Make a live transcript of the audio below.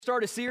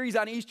Start a series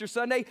on Easter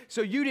Sunday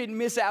so you didn't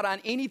miss out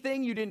on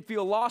anything. You didn't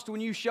feel lost when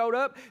you showed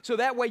up. So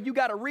that way you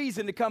got a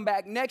reason to come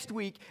back next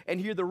week and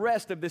hear the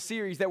rest of the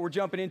series that we're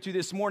jumping into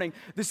this morning.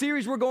 The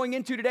series we're going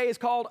into today is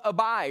called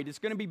Abide. It's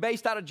going to be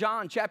based out of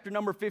John chapter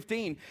number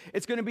 15.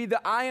 It's going to be the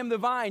I am the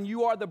vine,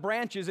 you are the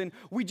branches. And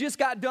we just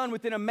got done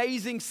with an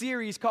amazing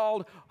series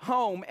called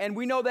Home. And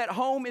we know that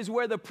home is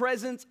where the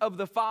presence of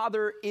the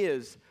Father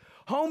is.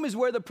 Home is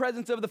where the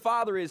presence of the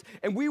Father is,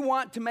 and we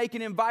want to make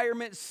an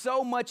environment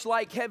so much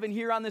like heaven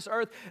here on this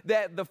earth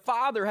that the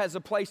Father has a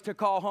place to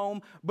call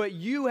home, but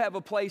you have a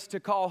place to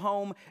call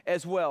home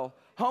as well.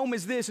 Home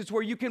is this. It's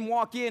where you can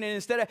walk in, and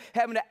instead of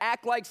having to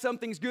act like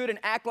something's good and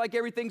act like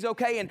everything's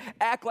okay and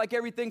act like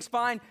everything's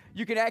fine,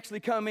 you can actually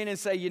come in and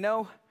say, you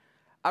know,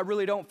 I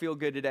really don't feel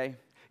good today.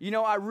 You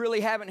know, I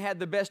really haven't had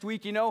the best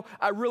week. You know,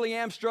 I really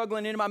am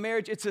struggling in my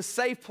marriage. It's a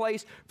safe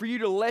place for you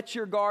to let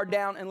your guard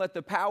down and let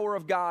the power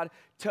of God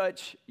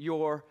touch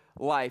your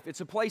life. It's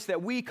a place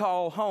that we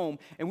call home,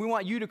 and we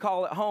want you to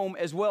call it home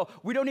as well.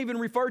 We don't even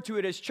refer to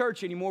it as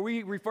church anymore.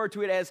 We refer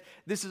to it as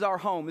this is our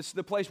home. This is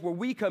the place where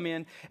we come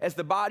in as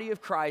the body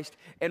of Christ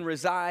and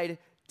reside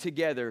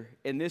together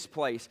in this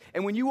place.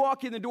 And when you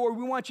walk in the door,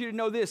 we want you to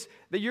know this,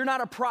 that you're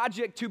not a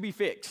project to be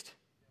fixed.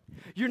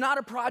 You're not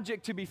a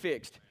project to be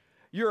fixed.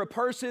 You're a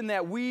person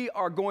that we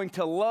are going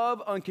to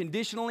love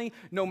unconditionally,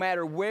 no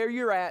matter where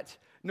you're at,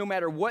 no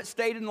matter what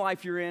state in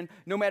life you're in,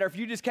 no matter if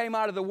you just came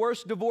out of the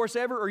worst divorce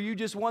ever or you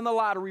just won the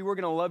lottery, we're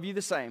going to love you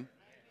the same.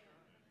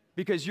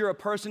 Because you're a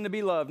person to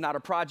be loved, not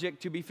a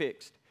project to be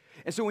fixed.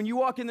 And so when you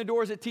walk in the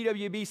doors at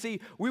TWBC,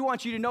 we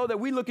want you to know that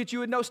we look at you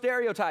with no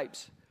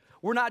stereotypes.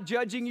 We're not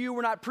judging you.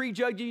 We're not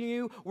prejudging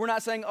you. We're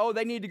not saying, oh,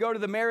 they need to go to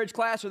the marriage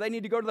class or they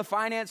need to go to the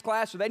finance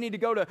class or they need to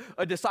go to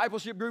a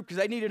discipleship group because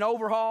they need an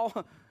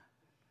overhaul.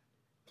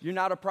 You're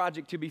not a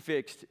project to be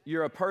fixed.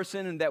 You're a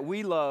person that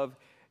we love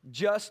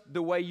just the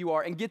way you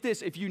are. And get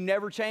this, if you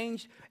never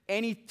change,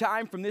 any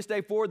time from this day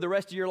forward, the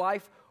rest of your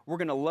life, we're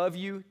going to love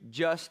you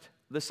just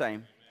the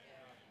same.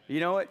 You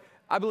know what?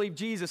 I believe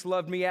Jesus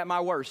loved me at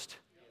my worst.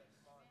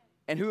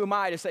 And who am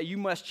I to say you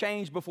must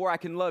change before I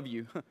can love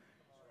you?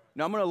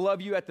 No, I'm going to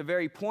love you at the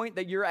very point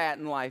that you're at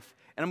in life,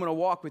 and I'm going to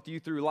walk with you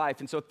through life.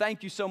 And so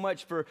thank you so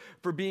much for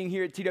being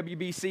here at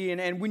TWBC.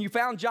 And when you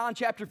found John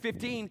chapter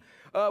 15,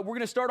 we're going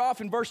to start off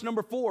in verse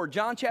number 4.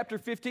 John chapter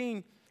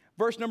 15,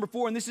 verse number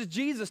 4. And this is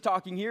Jesus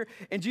talking here.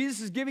 And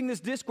Jesus is giving this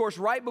discourse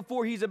right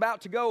before he's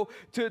about to go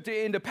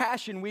into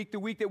Passion Week, the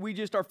week that we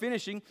just are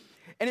finishing.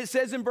 And it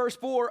says in verse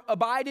 4,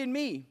 abide in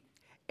me,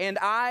 and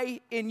I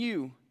in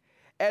you,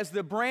 as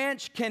the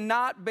branch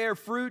cannot bear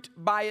fruit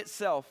by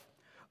itself,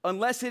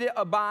 unless it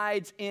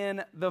abides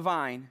in the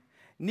vine.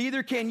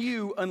 Neither can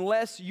you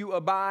unless you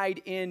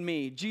abide in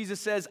me. Jesus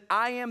says,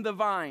 I am the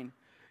vine.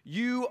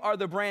 You are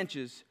the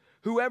branches.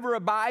 Whoever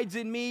abides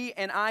in me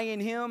and I in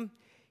him,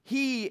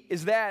 it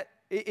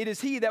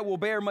is he that will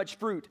bear much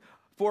fruit.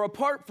 For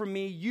apart from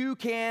me, you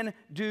can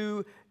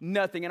do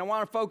nothing. And I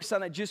want to focus on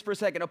that just for a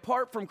second.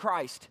 Apart from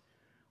Christ,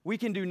 we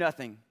can do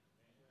nothing.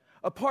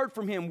 Apart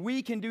from him,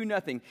 we can do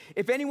nothing.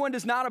 If anyone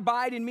does not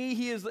abide in me,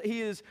 he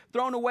is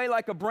thrown away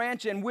like a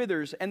branch and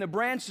withers, and the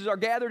branches are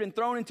gathered and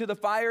thrown into the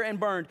fire and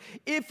burned.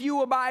 If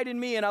you abide in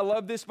me, and I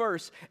love this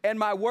verse, and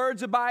my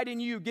words abide in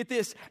you, get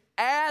this,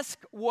 ask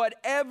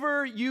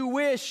whatever you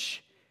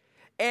wish,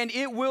 and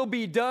it will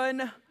be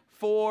done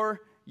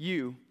for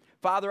you.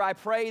 Father, I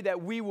pray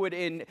that we would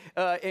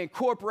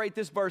incorporate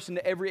this verse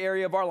into every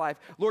area of our life.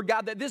 Lord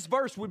God, that this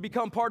verse would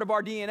become part of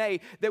our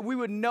DNA, that we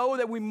would know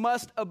that we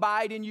must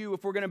abide in you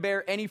if we're going to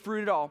bear any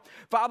fruit at all.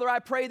 Father, I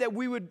pray that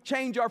we would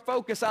change our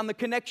focus on the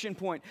connection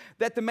point,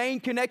 that the main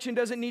connection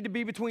doesn't need to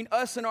be between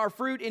us and our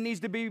fruit. It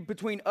needs to be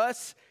between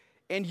us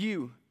and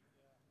you,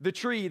 the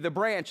tree, the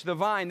branch, the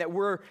vine that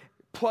we're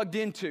plugged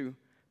into.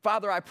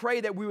 Father, I pray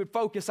that we would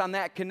focus on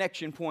that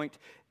connection point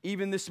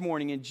even this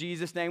morning. In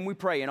Jesus' name we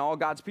pray. And all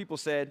God's people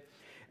said,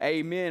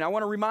 amen. I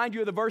want to remind you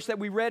of the verse that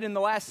we read in the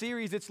last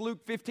series. It's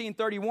Luke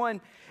 15:31.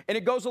 And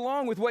it goes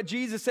along with what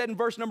Jesus said in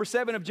verse number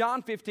 7 of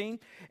John 15.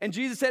 And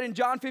Jesus said in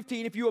John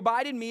 15, if you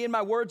abide in me and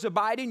my words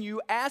abide in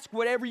you, ask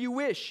whatever you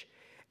wish,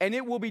 and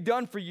it will be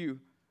done for you.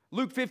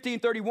 Luke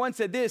 15:31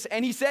 said this,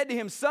 and he said to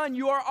him, son,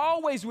 you are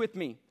always with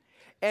me,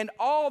 and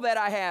all that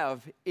I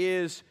have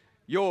is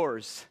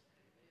yours.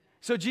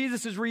 So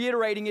Jesus is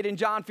reiterating it in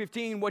John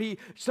 15, what he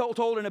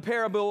told in a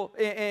parable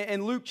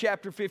in Luke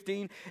chapter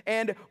 15.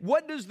 And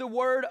what does the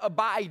word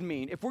abide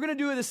mean? If we're going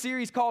to do this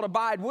series called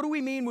Abide, what do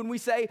we mean when we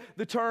say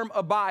the term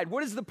abide?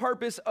 What is the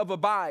purpose of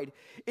abide?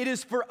 It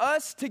is for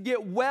us to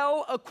get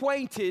well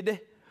acquainted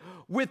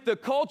with the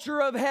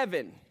culture of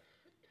heaven,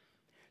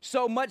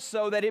 so much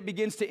so that it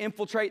begins to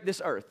infiltrate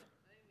this earth.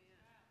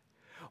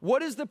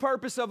 What is the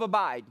purpose of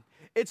abide?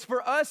 It's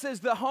for us as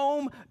the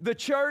home, the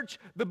church,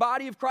 the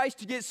body of Christ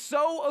to get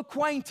so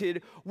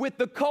acquainted with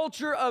the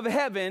culture of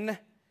heaven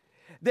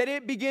that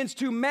it begins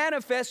to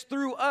manifest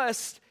through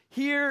us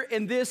here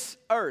in this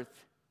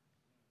earth.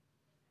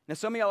 Now,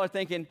 some of y'all are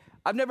thinking,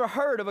 I've never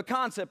heard of a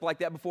concept like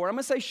that before. I'm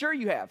going to say, sure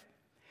you have.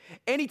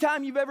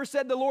 Anytime you've ever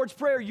said the Lord's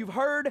Prayer, you've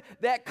heard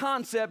that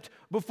concept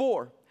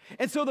before.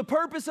 And so the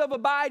purpose of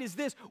Abide is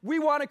this. We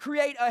want to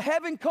create a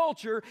heaven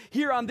culture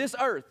here on this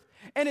earth.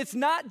 And it's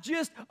not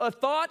just a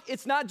thought.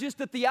 It's not just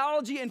a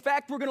theology. In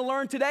fact, we're going to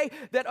learn today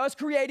that us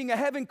creating a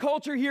heaven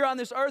culture here on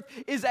this earth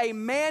is a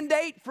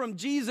mandate from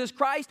Jesus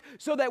Christ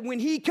so that when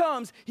He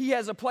comes, He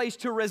has a place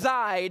to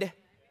reside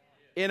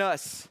in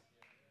us.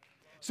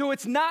 So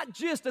it's not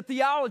just a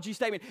theology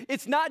statement.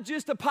 It's not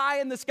just a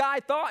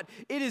pie-in-the-sky thought.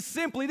 It is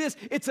simply this.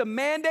 It's a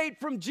mandate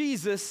from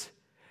Jesus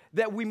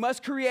that we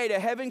must create a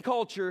heaven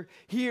culture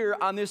here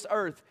on this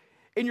earth.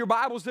 In your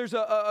Bibles, there's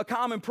a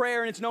common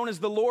prayer, and it's known as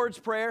the Lord's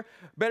Prayer.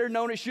 Better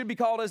known, it should be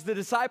called as the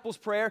Disciples'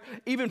 Prayer.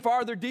 Even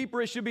farther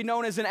deeper, it should be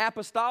known as an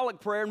apostolic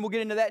prayer, and we'll get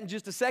into that in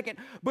just a second.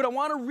 But I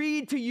want to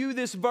read to you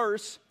this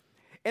verse,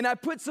 and I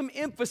put some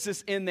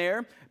emphasis in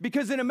there,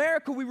 because in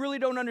America, we really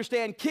don't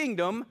understand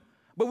kingdom,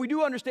 but we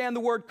do understand the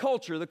word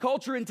culture. The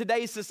culture in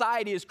today's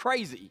society is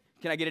crazy.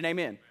 Can I get an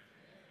amen?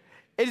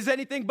 It is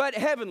anything but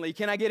heavenly.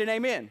 Can I get an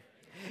amen?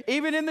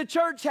 Even in the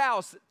church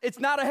house, it's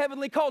not a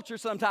heavenly culture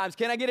sometimes.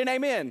 Can I get an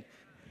amen?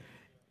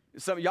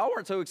 Some of y'all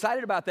weren't so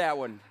excited about that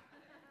one.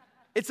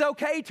 It's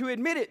okay to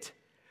admit it,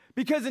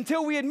 because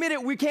until we admit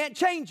it, we can't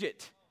change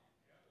it.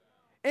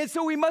 And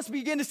so we must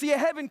begin to see a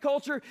heaven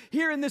culture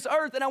here in this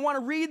earth. And I want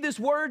to read this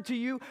word to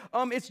you.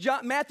 It's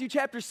Matthew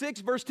chapter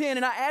 6, verse 10.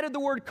 And I added the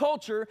word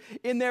culture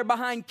in there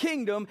behind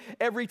kingdom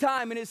every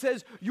time. And it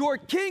says, your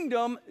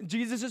kingdom,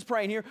 Jesus is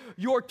praying here,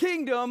 your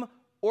kingdom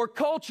or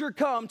culture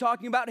come,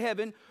 talking about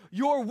heaven,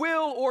 your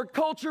will or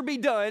culture be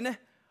done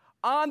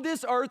on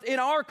this earth in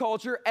our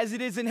culture as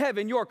it is in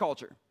heaven, your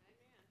culture.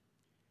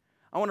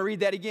 I want to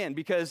read that again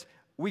because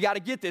we got to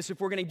get this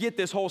if we're going to get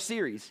this whole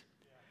series.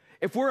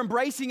 If we're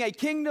embracing a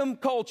kingdom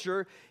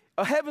culture,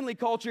 a heavenly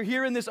culture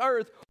here in this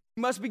earth,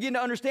 we must begin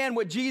to understand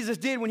what Jesus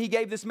did when He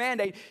gave this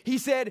mandate. He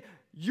said,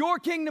 your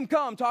kingdom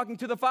come, talking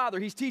to the Father.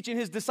 He's teaching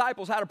His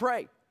disciples how to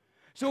pray.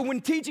 So when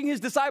teaching His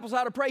disciples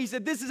how to pray, He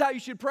said, this is how you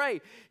should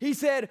pray. He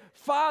said,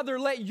 Father,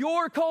 let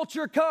your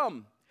culture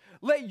come.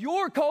 Let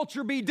your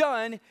culture be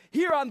done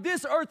here on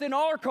this earth in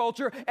our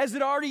culture as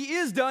it already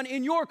is done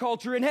in your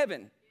culture in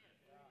heaven.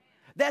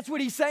 That's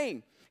what He's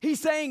saying. He's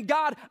saying,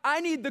 God,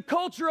 I need the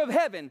culture of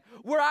heaven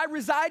where I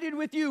resided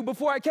with you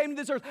before I came to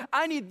this earth.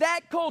 I need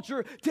that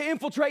culture to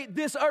infiltrate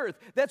this earth.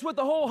 That's what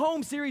the whole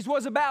home series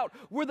was about.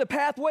 We're the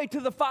pathway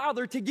to the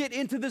Father to get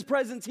into this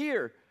presence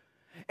here.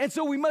 And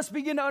so we must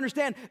begin to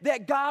understand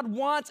that God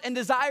wants and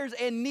desires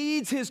and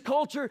needs His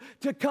culture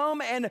to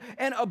come and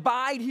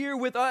abide here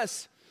with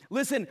us.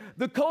 Listen,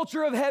 the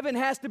culture of heaven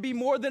has to be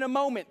more than a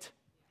moment.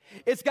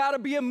 It's got to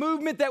be a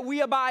movement that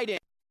we abide in.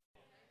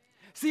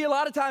 See, a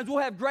lot of times we'll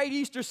have great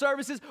Easter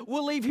services.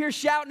 We'll leave here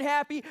shouting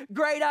happy,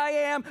 great I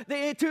am,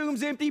 the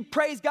tomb's empty,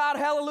 praise God,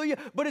 hallelujah.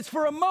 But it's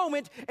for a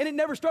moment, and it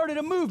never started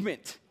a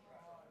movement.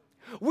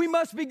 We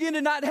must begin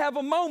to not have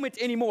a moment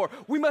anymore.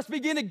 We must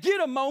begin to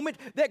get a moment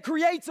that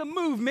creates a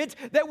movement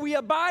that we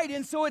abide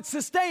in so it's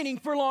sustaining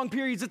for long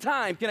periods of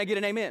time. Can I get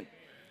an amen?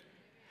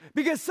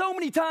 Because so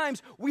many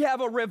times we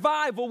have a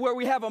revival where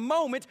we have a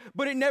moment,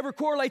 but it never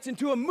correlates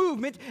into a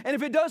movement. And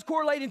if it does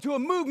correlate into a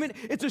movement,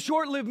 it's a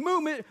short-lived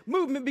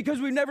movement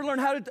because we've never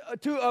learned how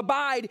to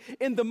abide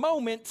in the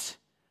moment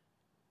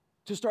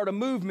to start a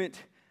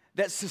movement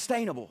that's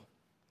sustainable.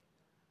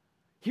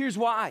 Here's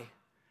why.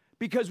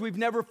 Because we've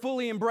never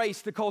fully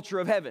embraced the culture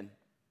of heaven.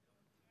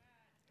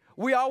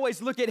 We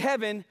always look at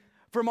heaven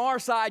from our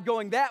side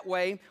going that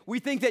way. We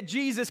think that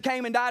Jesus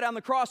came and died on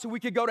the cross so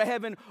we could go to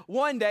heaven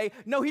one day.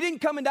 No, He didn't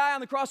come and die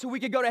on the cross so we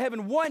could go to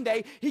heaven one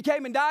day. He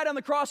came and died on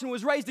the cross and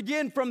was raised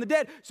again from the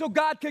dead so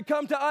God could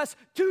come to us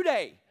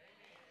today.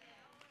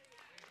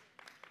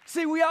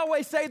 See, we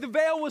always say the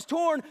veil was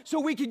torn so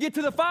we could get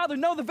to the Father.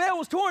 No, the veil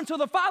was torn so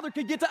the Father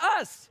could get to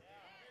us.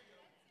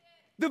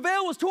 The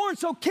veil was torn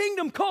so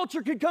kingdom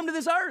culture could come to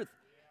this earth.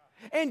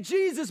 And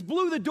Jesus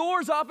blew the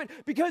doors off it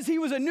because He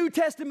was a New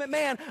Testament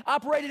man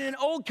operating in an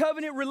old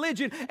covenant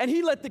religion, and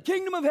He let the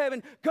kingdom of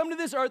heaven come to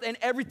this earth, and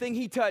everything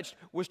He touched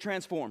was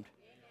transformed.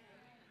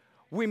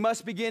 We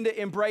must begin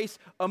to embrace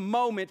a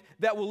moment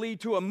that will lead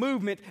to a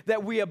movement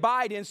that we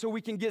abide in so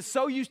we can get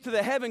so used to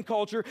the heaven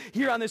culture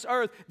here on this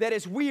earth that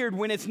it's weird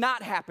when it's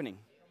not happening.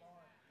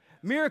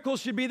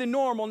 Miracles should be the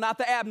normal, not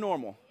the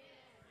abnormal.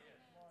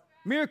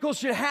 Miracles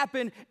should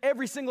happen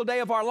every single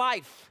day of our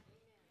life.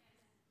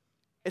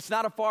 It's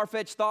not a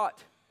far-fetched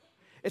thought.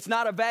 It's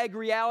not a vague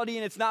reality,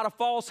 and it's not a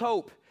false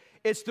hope.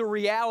 It's the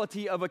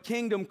reality of a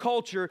kingdom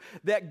culture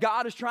that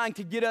God is trying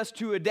to get us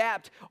to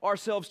adapt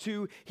ourselves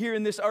to here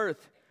in this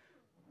earth.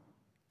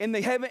 In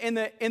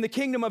the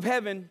kingdom of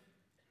heaven,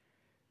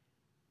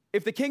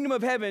 if the kingdom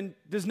of heaven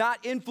does not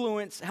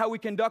influence how we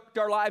conduct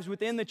our lives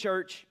within the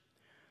church,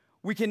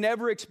 we can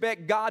never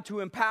expect God to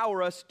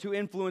empower us to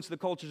influence the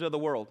cultures of the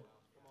world.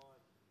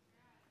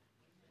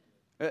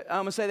 I'm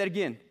going to say that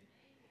again.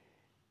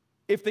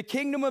 If the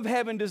kingdom of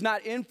heaven does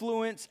not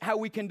influence how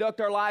we conduct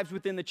our lives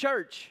within the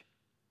church,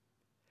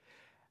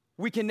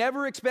 we can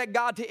never expect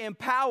God to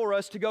empower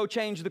us to go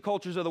change the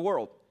cultures of the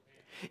world.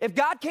 If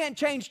God can't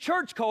change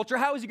church culture,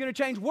 how is He going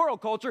to change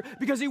world culture?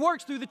 Because He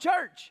works through the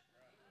church.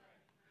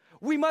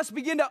 We must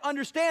begin to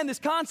understand this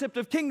concept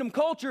of kingdom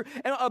culture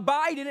and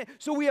abide in it.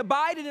 So we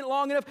abide in it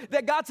long enough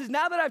that God says,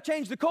 now that I've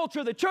changed the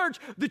culture of the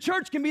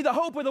church can be the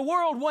hope of the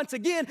world once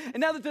again.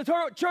 And now that the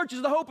church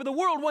is the hope of the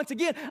world once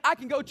again, I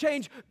can go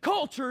change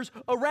cultures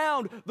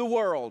around the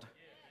world.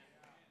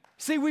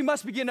 See, we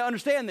must begin to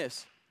understand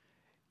this.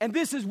 And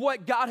this is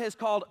what God has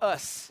called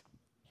us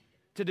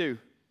to do.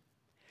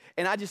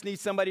 And I just need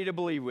somebody to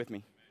believe with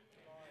me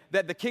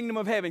that the kingdom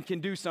of heaven can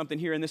do something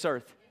here in this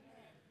earth.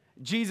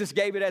 Jesus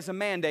gave it as a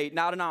mandate,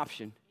 not an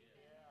option.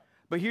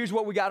 But here's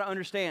what we got to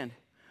understand.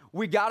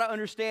 We got to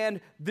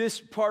understand this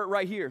part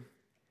right here.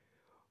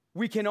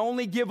 We can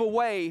only give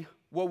away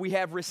what we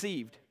have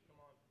received.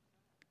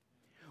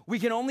 We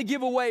can only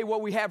give away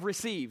what we have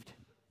received.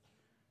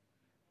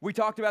 We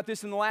talked about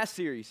this in the last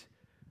series.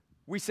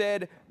 We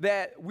said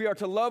that we are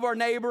to love our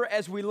neighbor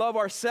as we love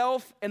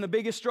ourselves, and the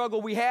biggest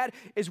struggle we had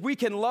is we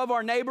can love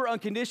our neighbor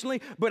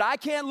unconditionally, but I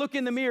can't look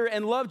in the mirror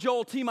and love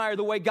Joel Tiemeyer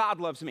the way God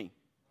loves me.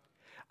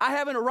 I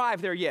haven't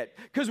arrived there yet,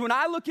 because when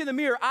I look in the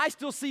mirror, I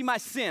still see my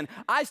sin.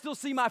 I still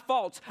see my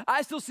faults.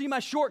 I still see my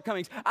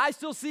shortcomings. I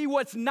still see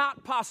what's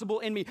not possible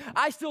in me.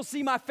 I still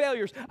see my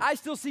failures. I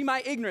still see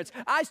my ignorance.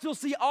 I still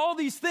see all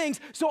these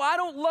things, so I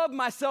don't love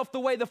myself the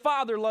way the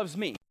Father loves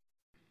me.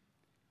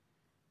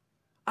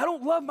 I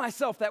don't love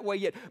myself that way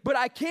yet, but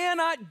I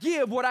cannot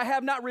give what I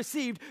have not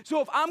received. So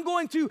if I'm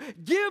going to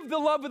give the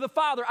love of the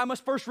Father, I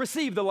must first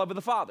receive the love of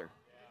the Father.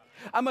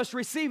 I must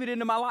receive it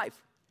into my life.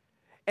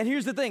 And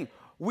here's the thing.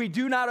 We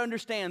do not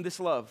understand this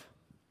love.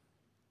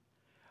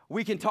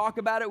 We can talk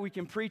about it, we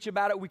can preach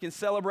about it, we can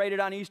celebrate it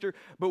on Easter,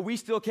 but we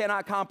still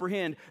cannot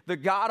comprehend the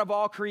God of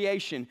all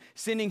creation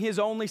sending His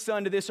only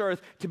Son to this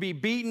earth to be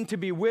beaten, to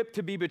be whipped,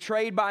 to be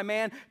betrayed by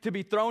man, to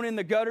be thrown in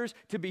the gutters,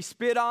 to be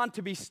spit on,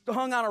 to be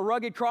hung on a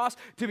rugged cross,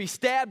 to be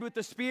stabbed with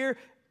the spear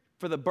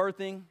for the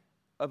birthing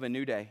of a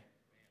new day.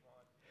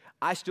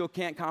 I still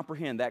can't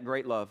comprehend that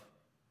great love.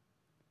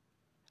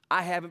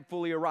 I haven't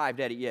fully arrived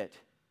at it yet.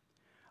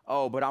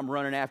 Oh, but I'm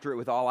running after it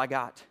with all I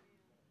got.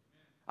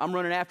 I'm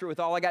running after it with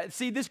all I got.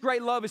 See, this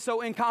great love is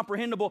so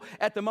incomprehensible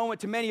at the moment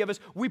to many of us.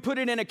 We put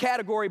it in a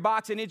category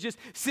box and it just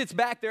sits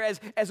back there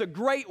as a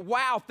great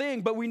wow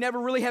thing, but we never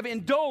really have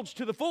indulged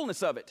to the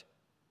fullness of it.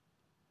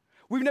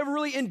 We've never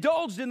really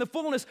indulged in the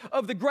fullness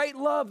of the great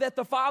love that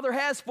the Father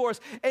has for us.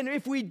 And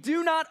if we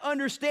do not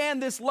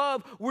understand this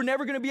love, we're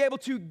never going to be able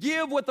to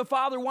give what the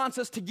Father wants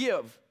us to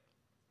give.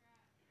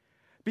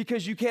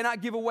 Because you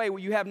cannot give away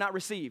what you have not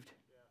received.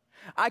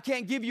 I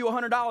can't give you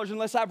 $100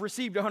 unless I've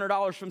received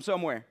 $100 from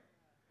somewhere.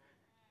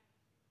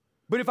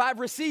 But if I've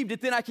received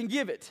it, then I can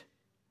give it.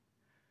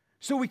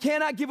 So we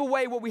cannot give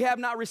away what we have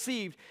not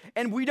received.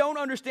 And we don't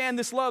understand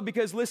this love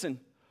because, listen,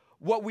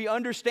 what we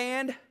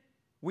understand,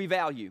 we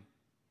value.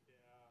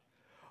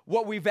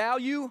 What we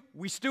value,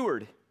 we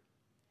steward.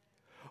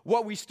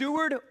 What we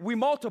steward, we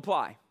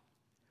multiply.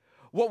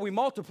 What we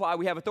multiply,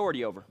 we have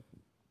authority over.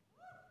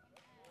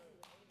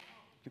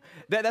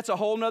 That's a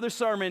whole nother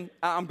sermon.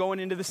 I'm going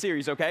into the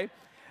series, okay?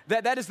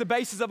 That is the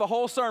basis of a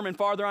whole sermon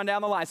farther on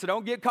down the line, so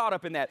don't get caught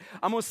up in that.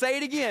 I'm going to say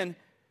it again,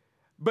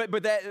 but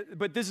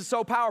this is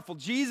so powerful.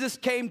 Jesus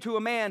came to a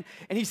man,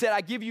 and He said,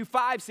 I give you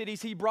 5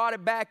 cities. He brought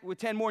it back with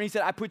 10 more, and He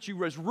said, I put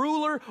you as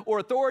ruler or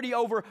authority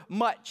over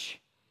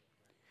much.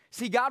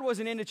 See, God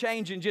wasn't into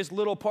changing just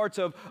little parts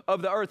of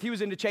the earth. He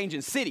was into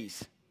changing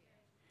cities.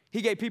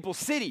 He gave people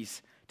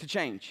cities to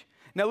change.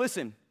 Now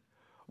listen,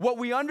 what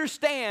we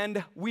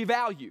understand, we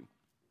value.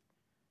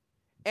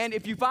 And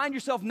if you find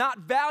yourself not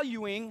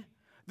valuing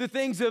the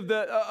things of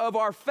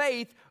our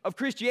faith, of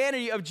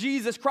Christianity, of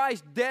Jesus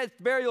Christ, death,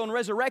 burial, and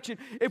resurrection,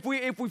 if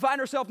we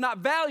find ourselves not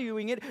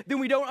valuing it, then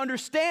we don't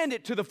understand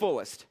it to the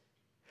fullest.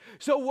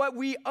 So what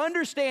we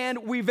understand,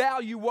 we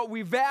value. What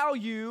we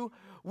value,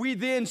 we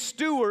then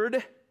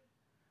steward.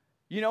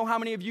 You know how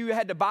many of you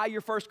had to buy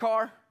your first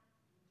car?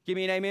 Give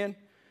me an amen.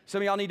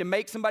 Some of y'all need to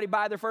make somebody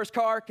buy their first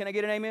car. Can I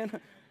get an amen?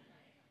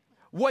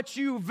 What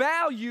you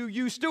value,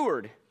 you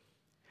steward.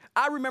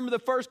 I remember the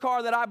first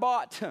car that I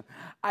bought.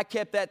 I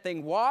kept that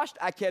thing washed.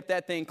 I kept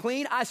that thing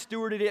clean. I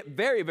stewarded it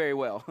very, very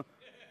well.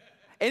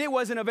 And it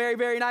wasn't a very,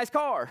 very nice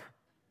car.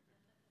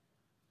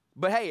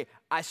 But hey,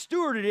 I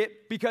stewarded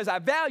it because I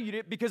valued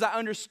it, because I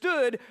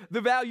understood the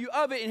value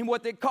of it and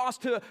what it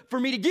cost for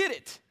me to get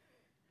it.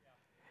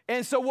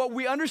 And so what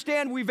we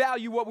understand, we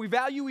value. What we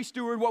value, we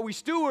steward. What we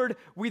steward,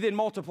 we then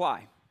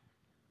multiply.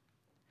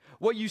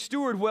 What you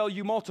steward well,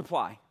 you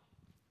multiply.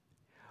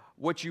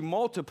 What you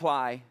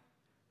multiply,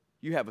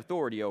 you have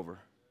authority over.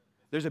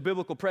 There's a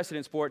biblical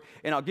precedence for it,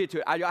 and I'll get to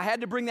it. I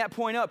had to bring that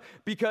point up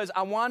because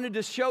I wanted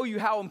to show you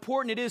how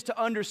important it is to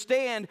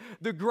understand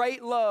the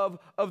great love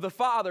of the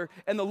Father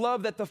and the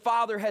love that the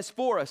Father has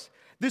for us.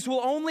 This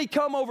will only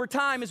come over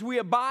time as we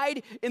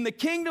abide in the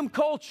kingdom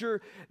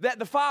culture that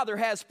the Father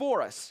has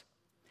for us.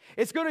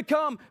 It's going to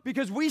come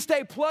because we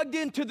stay plugged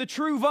into the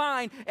true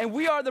vine, and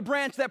we are the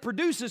branch that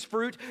produces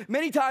fruit.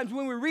 Many times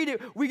when we read it,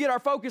 we get our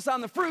focus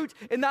on the fruit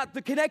and not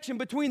the connection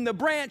between the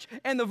branch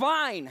and the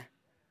vine.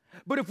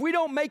 But if we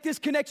don't make this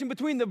connection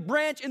between the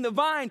branch and the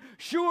vine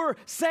sure,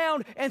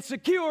 sound, and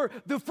secure,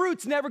 the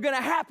fruit's never going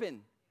to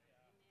happen.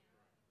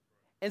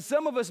 And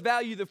some of us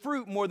value the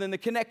fruit more than the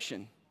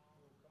connection.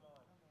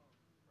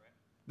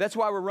 That's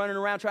why we're running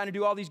around trying to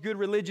do all these good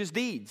religious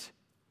deeds.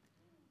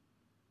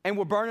 And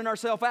we're burning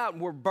ourselves out,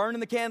 and we're burning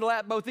the candle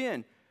at both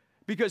ends.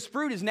 Because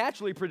fruit is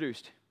naturally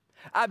produced.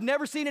 I've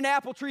never seen an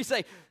apple tree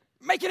say,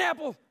 make an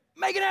apple,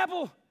 make an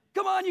apple.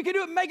 Come on, you can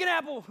do it, make an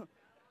apple.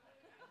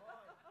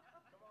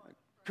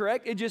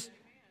 Correct? It just,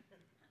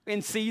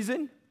 in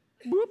season,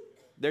 whoop,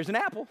 there's an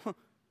apple.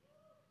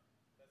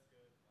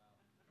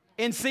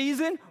 In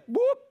season,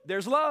 whoop,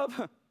 there's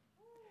love.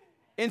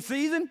 In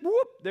season,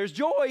 whoop, there's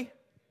joy.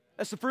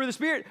 That's the fruit of the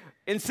Spirit.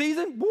 In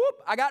season, whoop,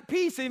 I got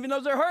peace even though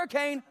there's a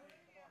hurricane.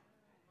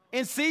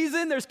 In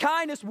season, there's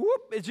kindness,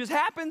 whoop, it just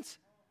happens.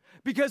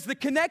 Because the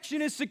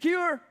connection is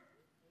secure.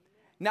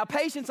 Now,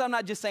 patience, I'm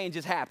not just saying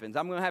just happens.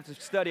 I'm going to have to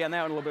study on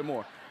that one a little bit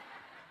more.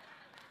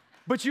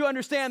 But you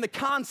understand the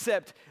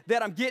concept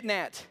that I'm getting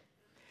at.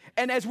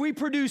 And as we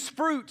produce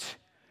fruit,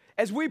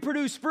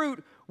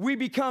 we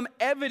become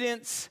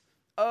evidence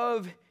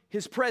of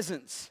His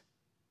presence.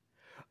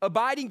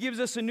 Abiding gives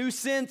us a new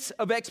sense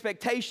of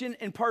expectation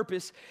and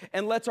purpose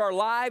and lets our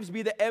lives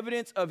be the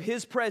evidence of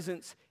His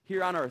presence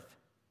here on earth.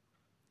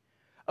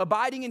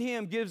 Abiding in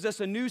Him gives us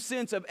a new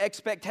sense of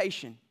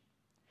expectation.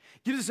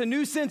 Gives us a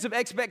new sense of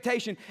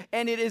expectation,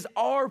 and it is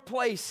our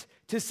place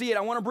to see it.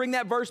 I want to bring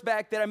that verse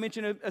back that I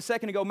mentioned a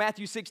second ago,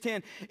 Matthew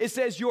 6:10. It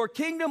says, your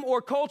kingdom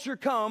or culture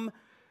come,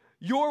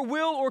 your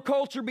will or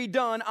culture be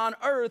done on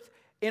earth,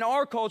 in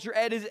our culture,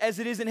 as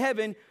it is in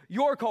heaven,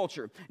 your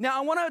culture. Now,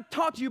 I want to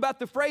talk to you about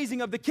the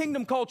phrasing of the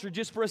kingdom culture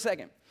just for a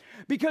second.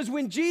 Because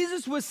when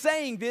Jesus was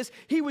saying this,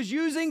 He was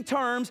using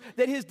terms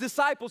that His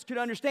disciples could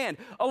understand.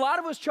 A lot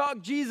of us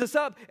chalk Jesus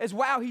up as,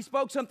 wow, He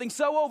spoke something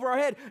so over our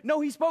head.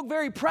 No, He spoke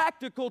very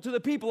practical to the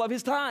people of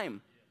His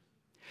time.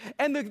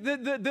 And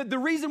the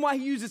reason why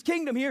He uses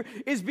kingdom here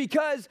is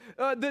because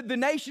the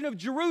nation of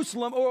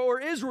Jerusalem or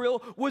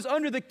Israel was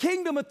under the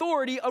kingdom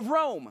authority of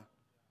Rome.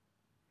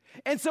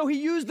 And so He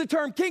used the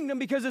term kingdom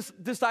because His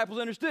disciples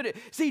understood it.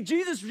 See,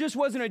 Jesus just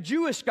wasn't a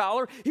Jewish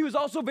scholar. He was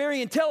also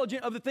very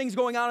intelligent of the things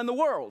going on in the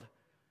world.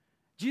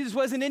 Jesus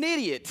wasn't an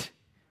idiot,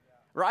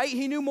 right?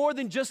 He knew more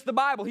than just the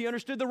Bible. He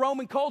understood the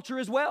Roman culture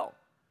as well.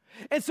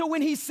 And so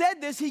when He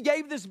said this, He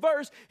gave this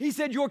verse. He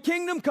said, your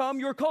kingdom come,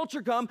 your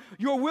culture come,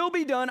 your will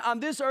be done on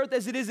this earth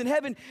as it is in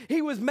heaven.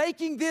 He was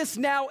making this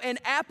now an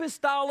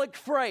apostolic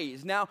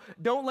phrase. Now,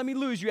 don't let me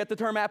lose you at the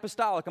term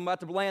apostolic. I'm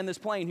about to land this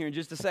plane here in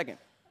just a second.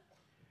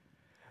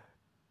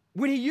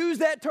 When He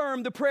used that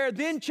term, the prayer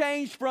then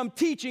changed from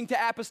teaching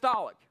to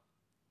apostolic.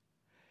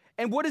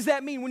 And what does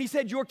that mean? When He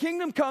said, your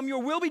kingdom come,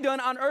 your will be done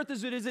on earth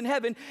as it is in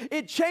heaven,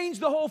 it changed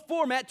the whole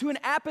format to an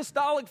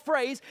apostolic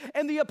phrase,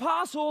 and the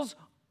apostles,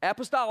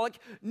 apostolic,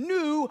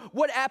 knew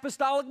what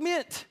apostolic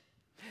meant.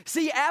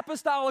 See,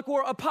 apostolic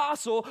or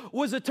apostle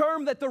was a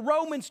term that the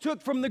Romans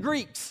took from the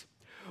Greeks.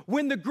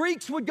 When the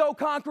Greeks would go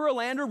conquer a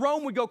land, or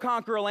Rome would go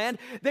conquer a land,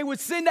 they would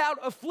send out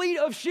a fleet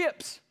of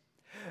ships.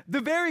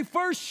 The very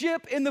first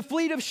ship in the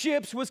fleet of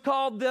ships was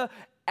called the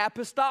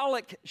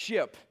apostolic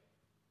ship.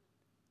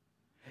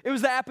 It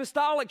was the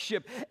apostolic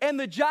ship. And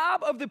the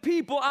job of the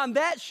people on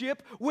that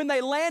ship when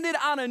they landed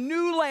on a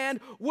new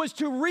land was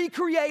to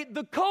recreate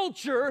the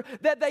culture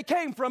that they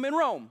came from in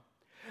Rome.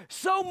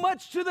 So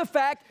much to the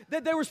fact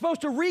that they were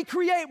supposed to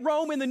recreate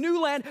Rome in the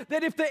new land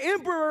that if the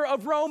emperor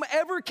of Rome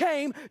ever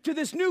came to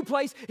this new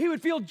place, he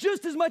would feel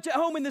just as much at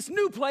home in this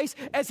new place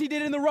as he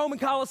did in the Roman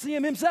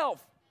Colosseum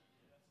himself.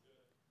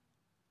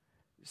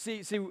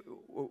 See,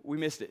 we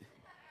missed it.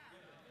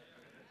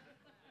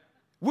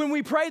 When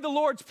we pray the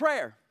Lord's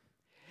Prayer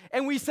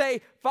and we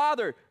say,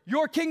 Father,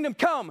 your kingdom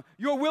come,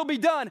 your will be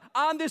done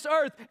on this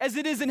earth as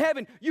it is in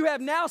heaven, you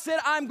have now said,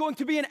 I'm going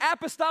to be an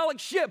apostolic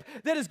ship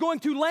that is going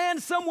to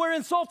land somewhere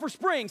in Sulphur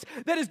Springs,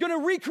 that is going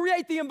to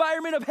recreate the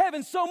environment of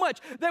heaven so much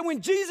that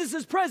when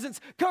Jesus'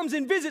 presence comes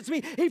and visits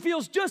me, He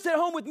feels just at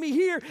home with me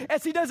here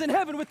as He does in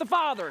heaven with the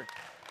Father.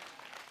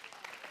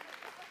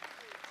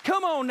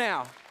 Come on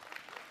now.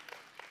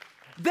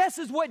 This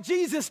is what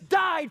Jesus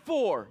died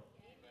for.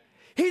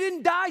 He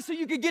didn't die so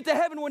you could get to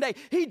heaven one day.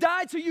 He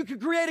died so you could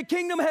create a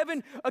kingdom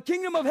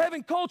of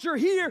heaven culture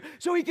here,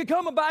 so He could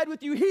come abide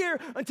with you here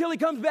until He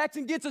comes back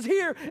and gets us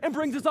here and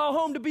brings us all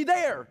home to be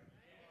there.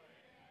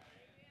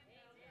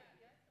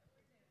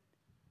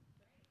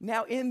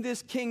 Now, in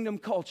this kingdom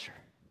culture,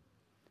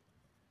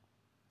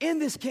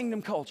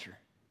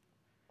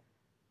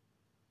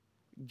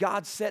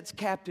 God sets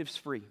captives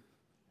free.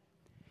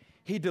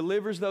 He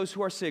delivers those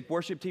who are sick.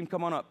 Worship team,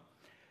 come on up.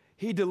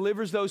 He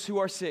delivers those who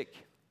are sick.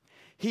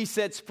 He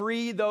sets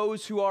free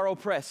those who are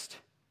oppressed.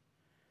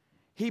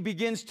 He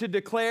begins to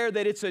declare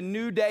that it's a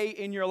new day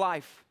in your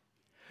life.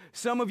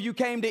 Some of you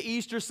came to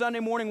Easter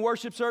Sunday morning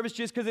worship service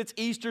just because it's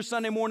Easter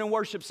Sunday morning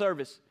worship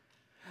service.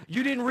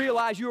 You didn't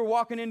realize you were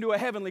walking into a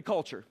heavenly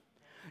culture.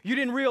 You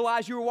didn't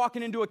realize you were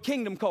walking into a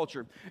kingdom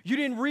culture. You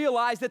didn't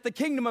realize that the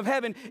kingdom of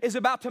heaven is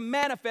about to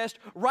manifest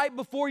right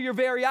before your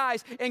very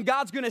eyes, and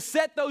God's going to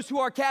set those who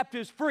are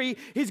captives free.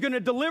 He's going to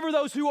deliver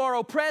those who are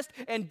oppressed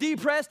and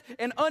depressed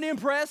and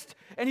unimpressed,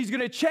 and He's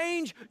going to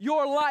change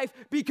your life,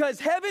 because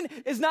heaven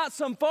is not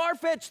some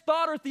far-fetched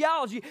thought or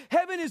theology.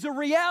 Heaven is a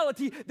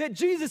reality that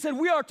Jesus said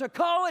we are to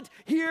call it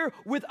here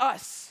with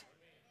us.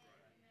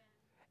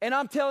 And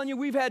I'm telling you,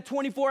 we've had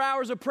 24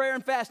 hours of prayer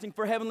and fasting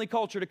for heavenly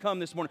culture to come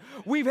this morning.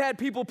 We've had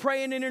people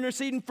praying and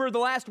interceding for the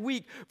last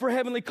week for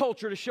heavenly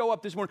culture to show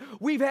up this morning.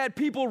 We've had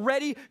people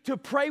ready to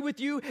pray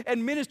with you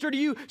and minister to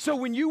you, so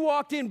when you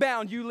walked in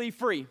bound, you leave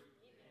free.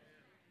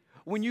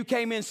 When you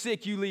came in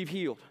sick, you leave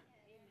healed.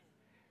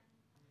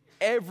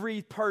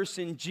 Every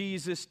person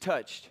Jesus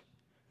touched,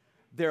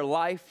 their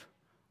life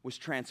was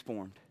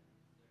transformed.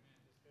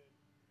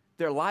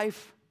 Their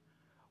life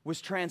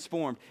was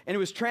transformed. And it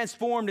was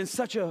transformed in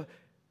such an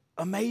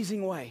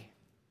amazing way.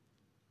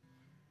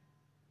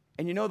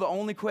 And you know, the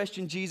only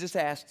question Jesus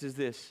asks is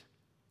this: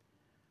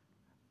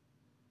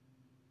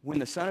 when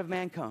the Son of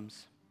Man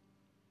comes,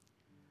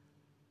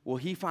 will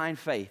He find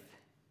faith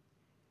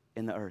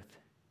in the earth?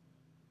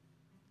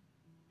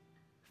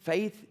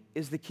 Faith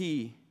is the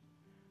key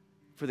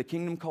for the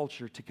kingdom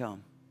culture to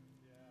come.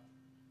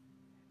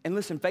 And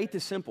listen, faith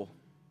is simple.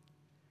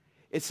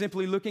 It's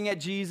simply looking at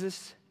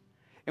Jesus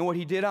and what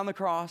He did on the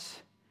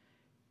cross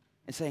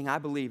and saying, I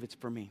believe it's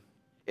for me.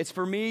 It's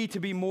for me to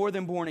be more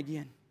than born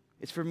again.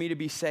 It's for me to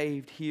be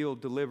saved,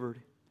 healed, delivered,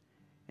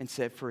 and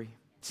set free.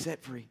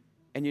 Set free.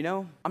 And you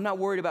know, I'm not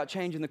worried about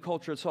changing the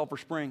culture at Sulphur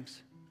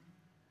Springs,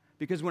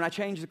 because when I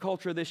change the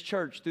culture of this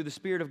church through the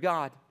Spirit of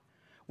God,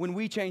 when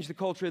we change the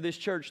culture of this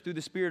church through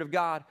the Spirit of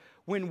God,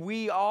 when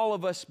we, all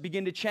of us,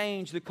 begin to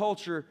change the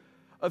culture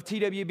of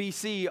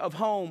TWBC, of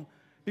home,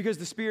 because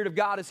the Spirit of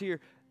God is here,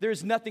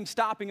 there's nothing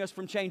stopping us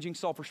from changing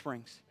Sulphur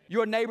Springs.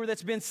 Your neighbor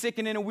that's been sick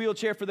and in a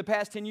wheelchair for the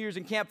past 10 years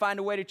and can't find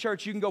a way to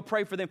church, you can go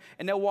pray for them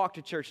and they'll walk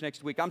to church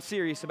next week. I'm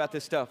serious about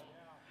this stuff.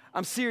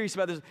 I'm serious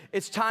about this.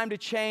 It's time to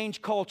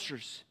change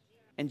cultures.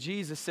 And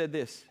Jesus said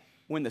this: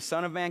 when the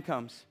Son of Man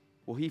comes,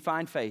 will He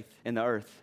find faith in the earth?